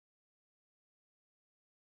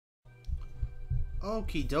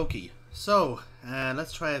Okie dokie. So,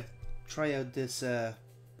 let's try out this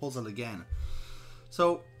puzzle again.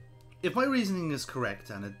 So, if my reasoning is correct,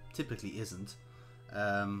 and it typically isn't,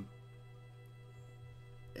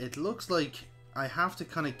 it looks like I have to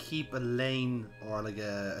kind of keep a lane or like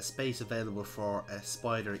a space available for a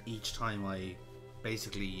spider each time I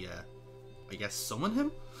basically, I guess, summon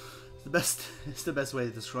him. It's the best way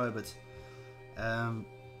to describe it.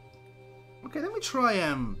 Okay, let me try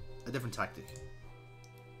a different tactic.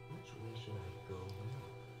 Which way should I go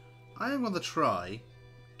now? I am going to try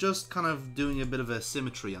just kind of doing a bit of a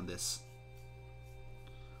symmetry on this.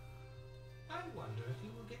 I wonder if you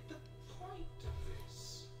will get the point of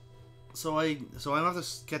this. So I'm after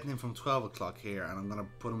getting him from 12 o'clock here, and I'm going to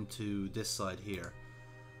put him to this side here.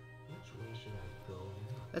 Which way should I go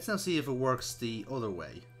now? Let's now see if it works the other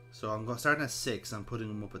way. So I'm starting at 6, I'm putting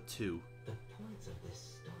him up at 2. The points of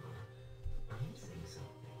this star are missing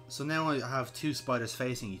something. So now I have two spiders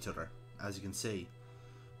facing each other, as you can see.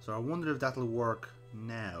 So I wonder if that'll work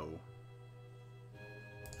now.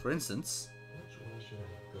 For instance, Which way should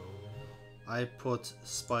I go now? I put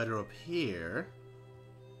spider up here.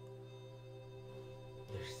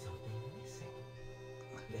 There's something missing.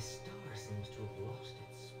 The star seems to have lost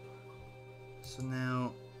its sparkle. So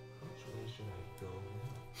now Which way should I go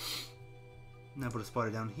now? put a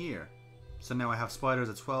spider down here. So now I have spiders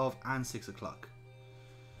at 12 and 6 o'clock.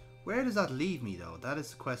 Where does that leave me though? That is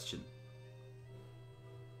the question.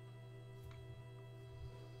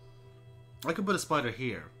 I could put a spider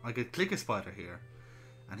here. I could click a spider here,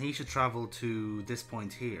 and he should travel to this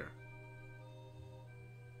point here.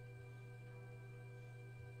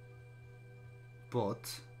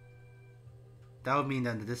 But that would mean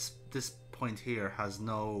then that this point here is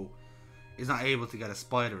not able to get a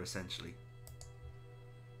spider essentially.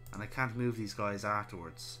 And I can't move these guys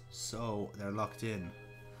afterwards, so they're locked in.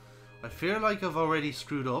 I feel like I've already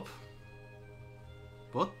screwed up,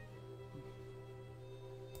 but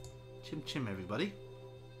chim chim everybody.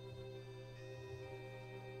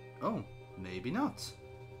 Oh, maybe not.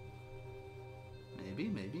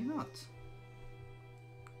 Maybe not.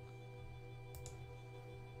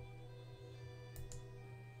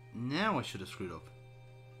 Now I should have screwed up.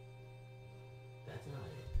 That's not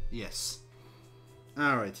it. Yes.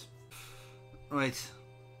 Alright. Right.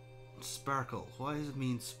 Sparkle. Why does it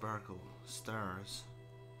mean sparkle? Stars.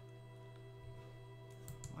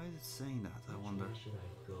 Why is it saying that, I wonder? Which way should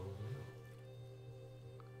I go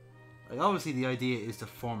now? Like, obviously the idea is to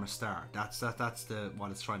form a star. That's the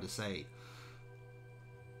what it's trying to say.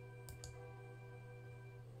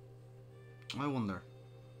 I wonder.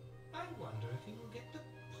 I wonder if you will get the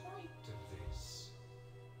point of this.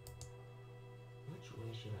 Which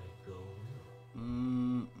way should I go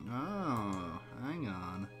now? Oh, hang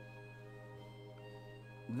on.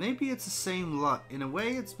 Maybe it's the same in a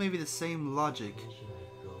way it's maybe the same logic Where should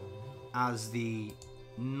I go now? as the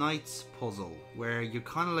Knights puzzle, where you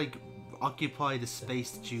kind of like occupy the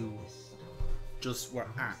space that you This star just were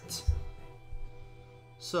are at. missing something.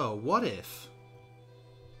 So what if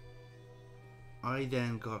I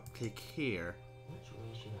then click here Which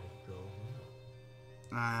way should I go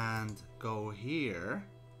now? and go here?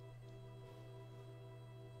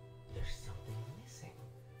 There's something missing.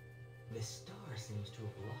 The star seems to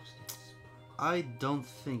have lost its sparkle. I don't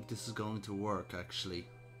think this is going to work actually.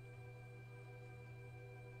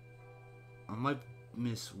 I might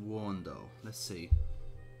miss one though. Let's see.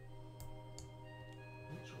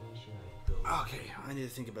 Which way should I go? Okay, I need to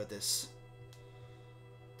think about this.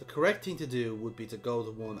 The correct thing to do would be to go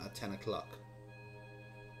to one at 10 o'clock.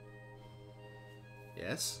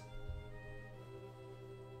 Yes.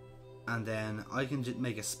 And then I can just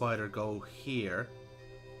make a spider go here.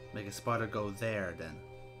 Make a spider go there then.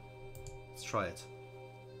 Let's try it.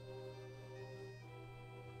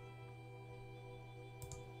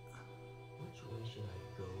 Which way should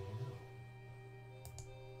I go now?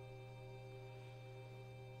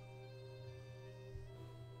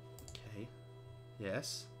 Okay.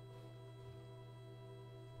 Yes.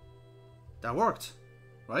 That worked,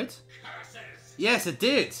 right? Yes, it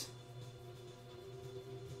did!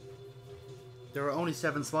 There were only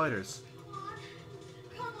 7 spiders.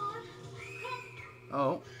 Come on.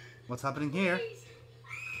 Oh, what's happening here? Please.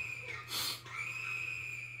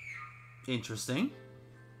 Interesting.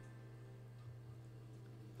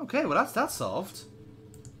 Okay, well that's solved.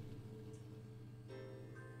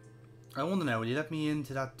 I wonder now, will you let me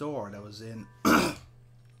into that door that was in...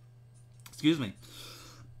 Excuse me.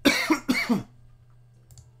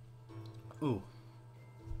 Ooh.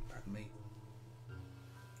 Pardon me.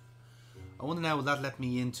 I wonder now, will that let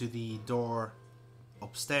me into the door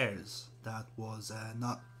upstairs that was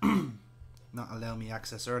not not allow me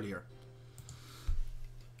access earlier.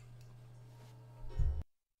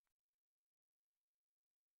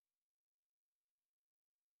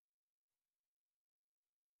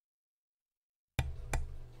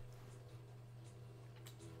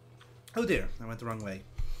 Oh dear, I went the wrong way.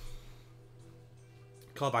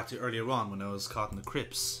 Call back to earlier on when I was caught in the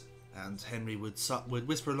crypts and Henry would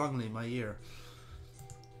whisper longingly in my ear.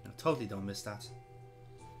 I totally don't miss that.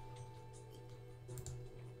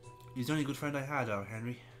 He's the only good friend I had, our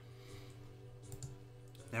Henry.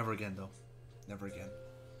 Never again, though. Never again.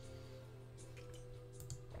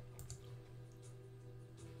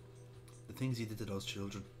 The things he did to those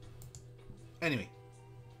children. Anyway.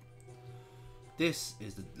 This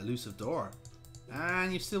is the elusive door.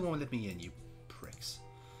 And you still won't let me in, you pricks.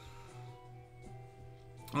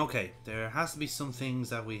 Okay, there has to be some things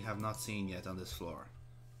that we have not seen yet on this floor.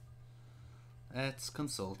 Let's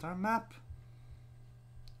consult our map.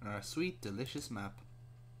 Our sweet, delicious map.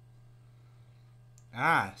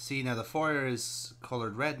 Ah, see now the fire is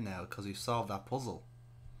coloured red now because we've solved that puzzle.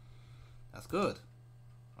 That's good.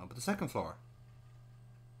 On but the second floor.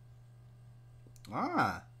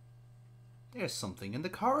 Ah, there's something in the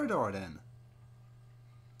corridor then.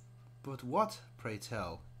 But what, pray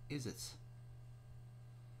tell, is it?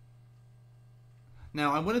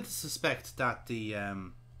 Now I'm willing to suspect that the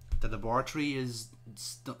laboratory is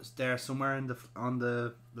there somewhere in on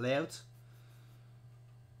the layout.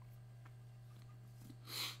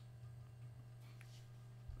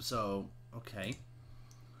 So, okay.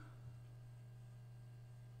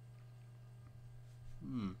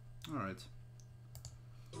 Alright.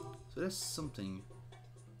 So there's something.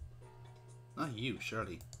 Not you,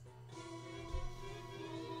 surely.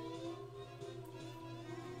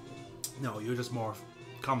 No, you're just more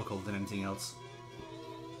comical than anything else.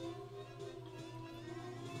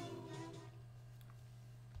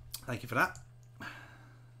 Thank you for that.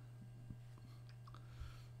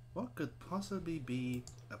 What could possibly be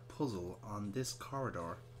a puzzle on this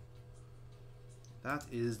corridor? That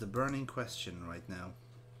is the burning question right now.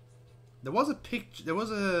 There was a picture. There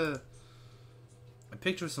was a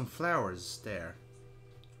picture of some flowers there.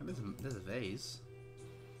 Oh, there's a vase.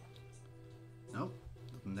 Nope,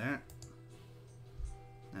 nothing there.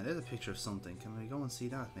 Now there's a picture of something. Can we go and see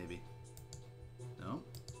that maybe? No.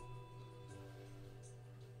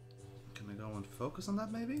 Can I go and focus on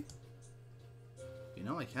that maybe? You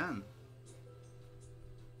know I can.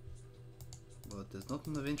 But there's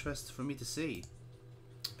nothing of interest for me to see.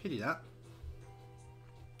 Pity that.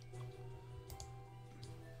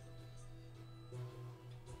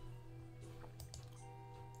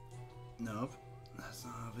 Nope. That's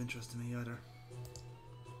not of interest to me either.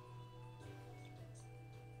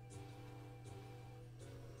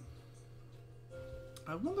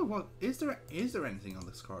 I wonder what is there anything on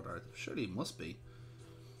this corridor? Surely it must be.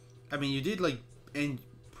 I mean, you did like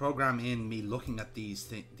program in me looking at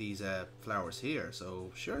these flowers here,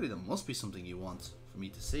 so surely there must be something you want for me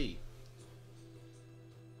to see.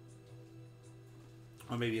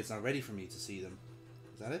 Or maybe it's not ready for me to see them.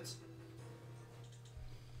 Is that it?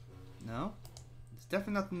 No? There's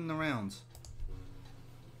definitely nothing around.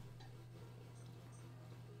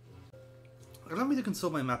 Allow me to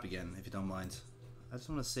consult my map again, if you don't mind. I just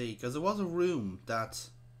want to see, because there was a room that...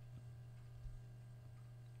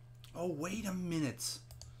 Oh, wait a minute.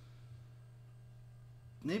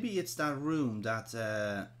 Maybe it's that room that,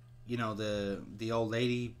 you know, the old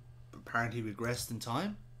lady apparently regressed in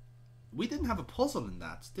time. We didn't have a puzzle in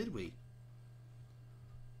that, did we?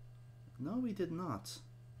 No, we did not.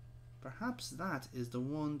 Perhaps that is the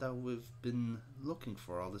one that we've been looking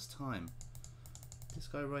for all this time. This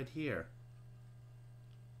guy right here.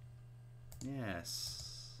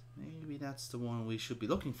 Yes. Maybe that's the one we should be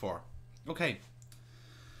looking for. Okay.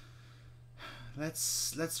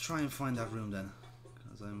 Let's try and find that room then.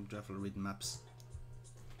 Because I'm dreadful at reading maps.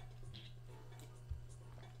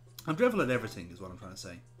 I'm dreadful at everything is what I'm trying to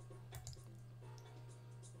say.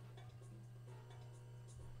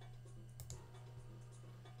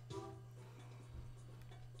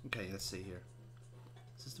 Okay, let's see here.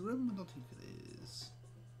 Is this the room? I don't think it is.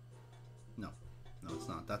 No. No, it's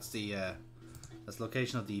not. That's the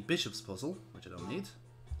location of the bishop's puzzle, which I don't need.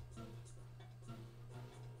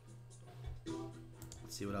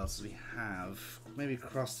 Let's see what else we have. Maybe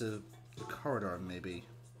across the corridor, maybe.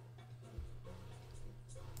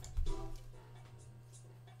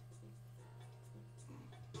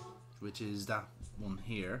 Which is that one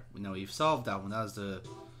here. Now we've solved that one. That was the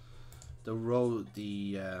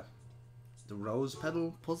rose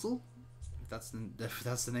petal puzzle. If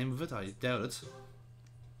that's the name of it, I doubt it.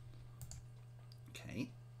 Okay.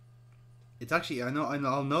 It's actually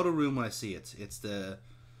I'll know the room when I see it. It's the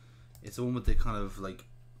one with the kind of like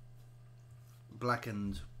black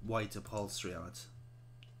and white upholstery on it.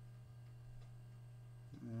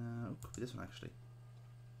 Could be this one actually.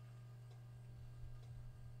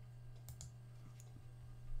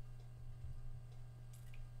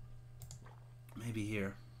 Maybe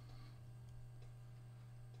here.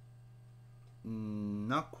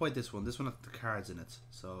 Not quite this one. This one has the cards in it,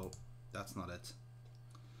 so that's not it.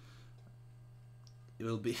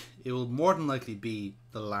 It will more than likely be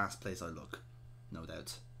the last place I look, no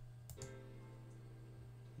doubt.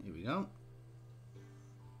 Here we go.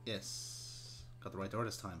 Yes, got the right door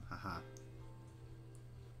this time. Haha.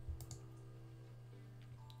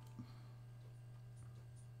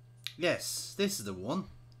 Yes, this is the one.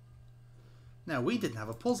 Now, we didn't have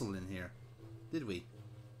a puzzle in here, did we?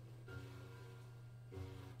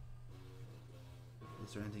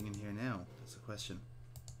 Is there anything in here now? That's the question.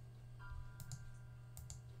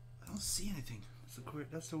 I don't see anything.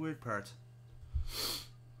 That's the weird part.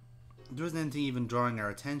 There isn't anything even drawing our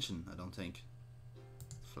attention, I don't think.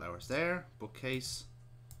 Flowers there, bookcase.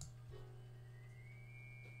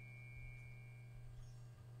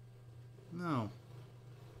 No.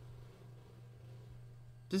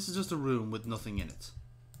 This is just a room with nothing in it.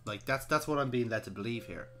 Like, that's what I'm being led to believe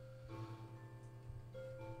here.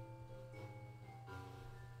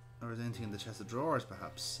 Or is there anything in the chest of drawers,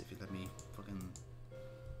 perhaps? If you let me fucking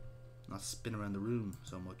not spin around the room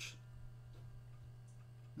so much.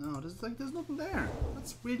 No, there's nothing there.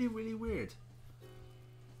 That's really, really weird.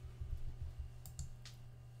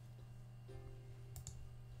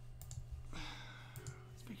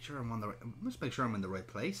 Let's make sure I'm on the right. Let's make sure I'm in the right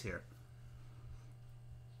place here.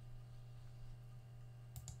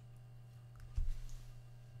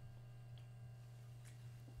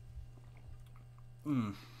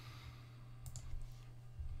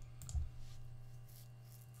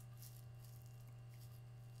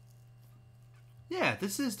 Yeah,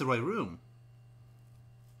 this is the right room.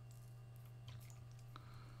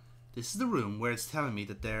 This is the room where it's telling me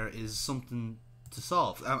that there is something to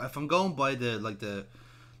solve. If I'm going by the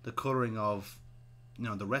coloring of, you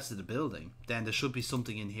know, the rest of the building, then there should be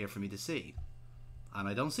something in here for me to see, and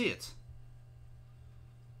I don't see it.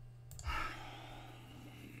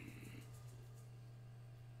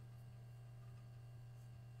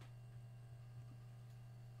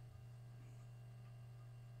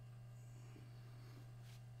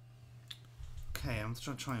 Okay, I'm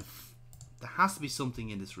just trying to there has to be something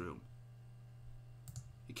in this room.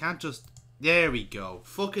 You can't just... There we go.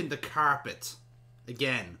 Fucking the carpet.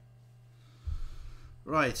 Again.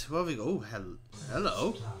 Right, where we go? Oh,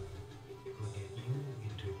 hello.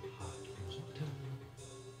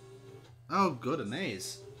 Oh, good, a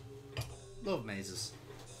maze. Love mazes.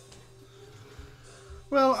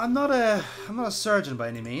 Well, I'm not a surgeon by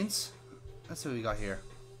any means. Let's see what we got here.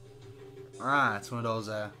 Ah, it's one of those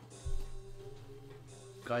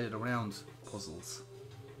guided around puzzles.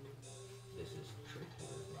 This is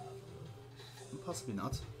trickier than it looks. Possibly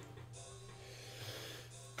not.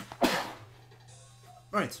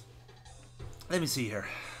 Right. Let me see here.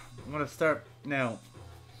 I'm gonna start now.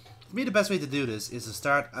 For me, the best way to do this is to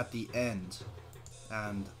start at the end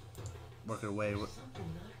and work our way. There's something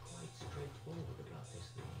not quite straightforward about this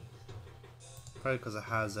maze. Probably because it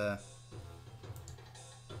has a.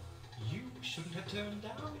 You shouldn't have turned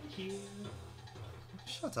down here.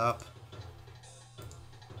 Shut up.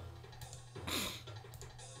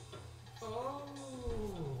 Oh,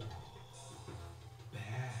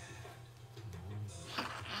 bad.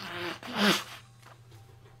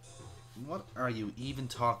 What are you even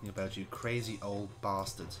talking about, you crazy old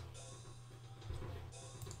bastard?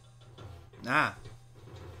 Ah.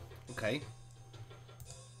 Okay.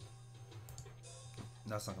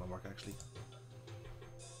 That's not gonna work, actually.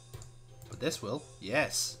 But this will.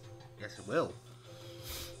 Yes. Yes, it will.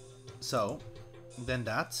 So, then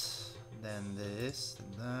that, then this,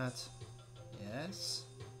 then that. Yes.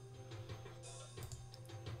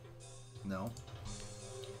 No.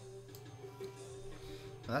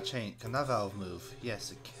 Can that change? Can that valve move?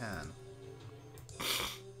 Yes, it can.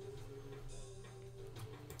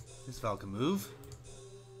 This valve can move.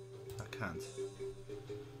 That can't.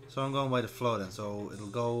 So I'm going by the flow then. So it'll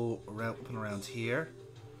go around, up and around here,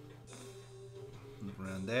 up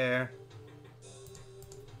around there.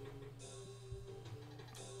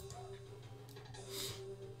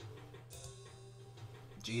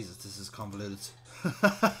 Jesus, this is convoluted.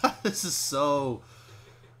 This is so...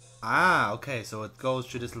 Ah, okay, so it goes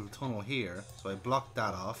through this little tunnel here. So I blocked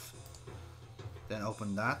that off. Then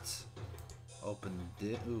open that. Open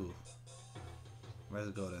this. Ooh. Where does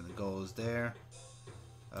it go then? It goes there.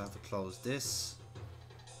 I have to close this.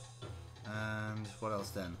 And what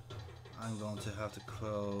else then? I'm going to have to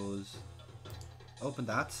close... Open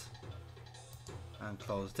that. And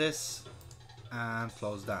close this. And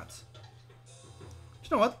close that. Do you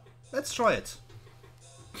know what? Let's try it.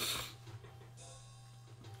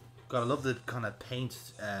 God, I love the kind of paint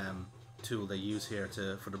tool they use here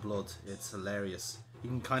for the blood. It's hilarious. You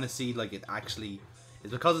can kind of see like it actually...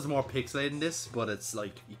 It's because it's more pixelated in this, but it's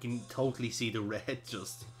like you can totally see the red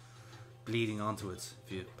just bleeding onto it,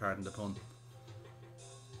 if you pardon the pun.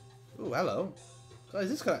 Oh, hello. Guys,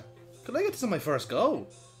 this guy... Could I get this on my first go?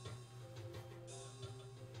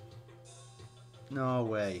 No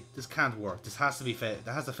way. This can't work. This has to be fail.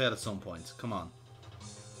 That has to fail at some point. Come on.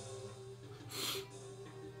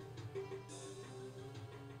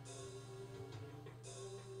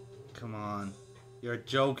 Come on. You're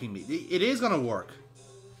joking me. It is gonna work.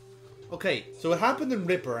 Okay, so it happened in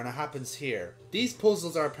Ripper and it happens here. These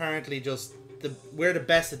puzzles are apparently just... We're the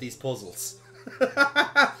best at these puzzles.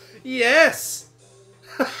 Yes!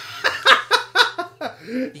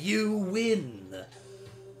 You win.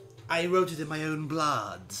 I wrote it in my own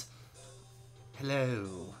blood.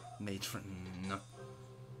 Hello, matron.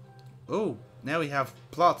 Oh, now we have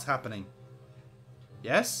plots happening.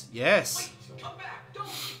 Yes? Yes. Wait! Come back! Don't!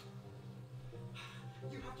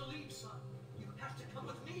 You have to leave, son. You have to come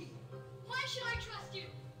with me. Why should I trust you?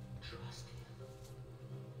 Trust him.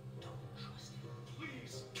 Don't trust him.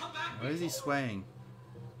 Please, come back. Why is he swaying?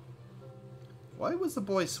 Why was the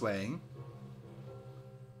boy swaying?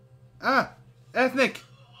 Ah! Ethnic!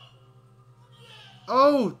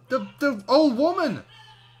 Oh! The old woman!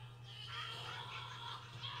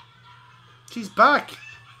 She's back!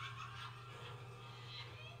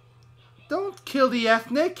 Don't kill the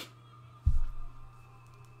ethnic!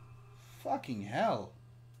 Fucking hell.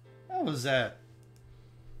 That was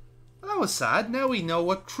sad. Now we know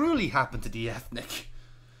what truly happened to the ethnic.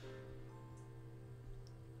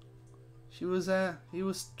 He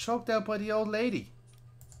was choked out by the old lady.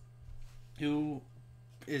 Who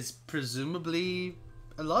is presumably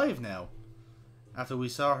alive now. After we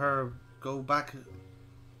saw her go back.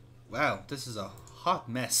 Wow, this is a hot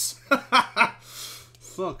mess.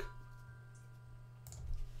 Fuck.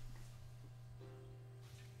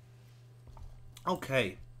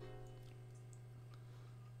 Okay.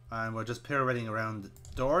 And we're just pirouetting around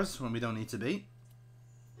doors when we don't need to be.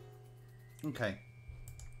 Okay.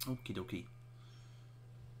 Okie dokie.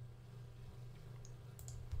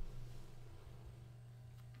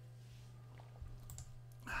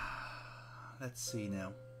 Let's see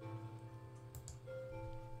now.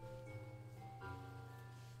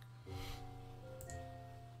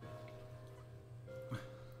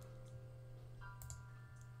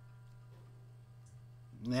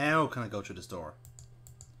 Now can I go through this door?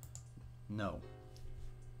 No.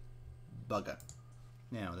 Bugger.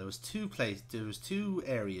 Now there was two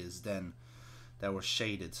areas then that were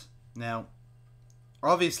shaded. Now,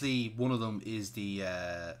 obviously one of them is the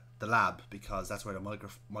lab, because that's where the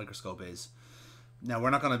microscope is. Now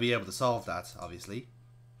we're not going to be able to solve that, obviously.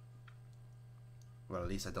 Well, at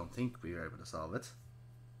least I don't think we were able to solve it.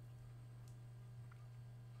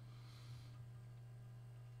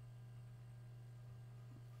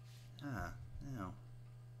 Ah, now.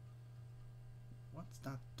 What's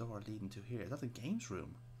that door leading to here? Is that the games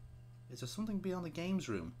room? Is there something beyond the games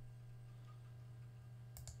room?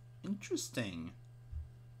 Interesting.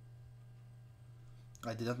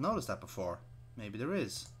 I did not notice that before. Maybe there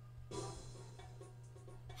is.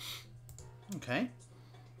 Okay.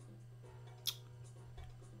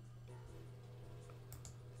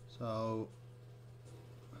 So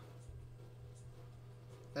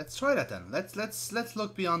let's try that then. Let's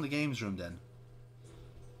look beyond the games room then.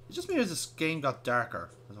 It's just me as this game got darker,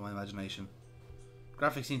 as my imagination.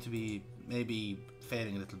 Graphics seem to be maybe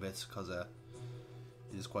fading a little bit because it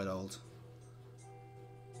is quite old.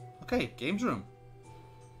 Okay, games room.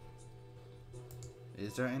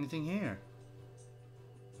 Is there anything here?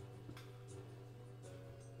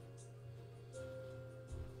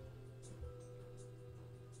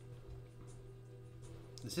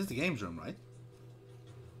 This is the games room, right?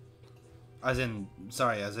 As in,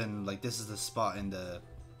 sorry, as in, like, this is the spot in the...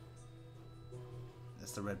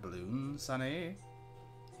 That's the red balloon, Sonny.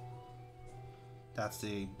 That's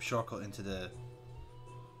the shortcut into the...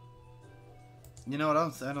 You know what,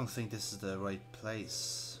 I don't think this is the right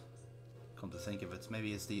place. Come to think of it,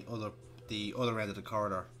 maybe it's the other end of the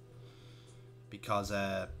corridor. Because,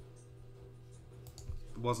 it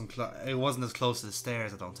wasn't as close to the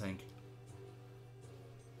stairs, I don't think.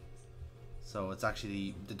 So it's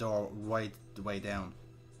actually the door right the way down.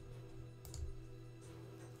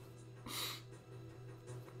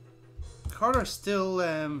 color's still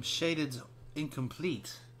shaded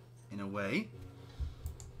incomplete in a way.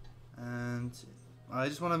 And I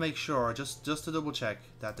just want to make sure, just to double check,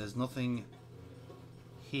 that there's nothing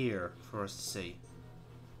here for us to see.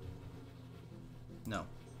 No.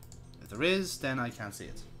 If there is, then I can't see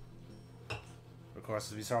it. Of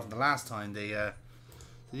course, as we saw from the last time, they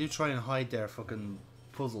do try and hide their fucking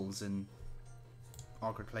puzzles in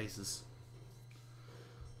awkward places.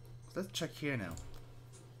 So let's check here now.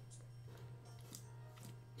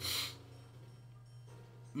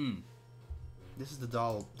 This is the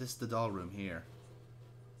doll. This is the doll room here,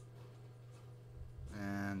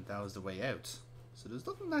 and that was the way out. So there's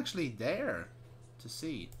nothing actually there to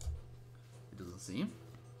see. It doesn't seem.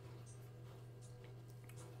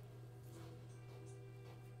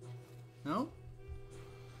 No,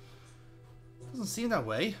 doesn't seem that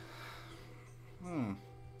way.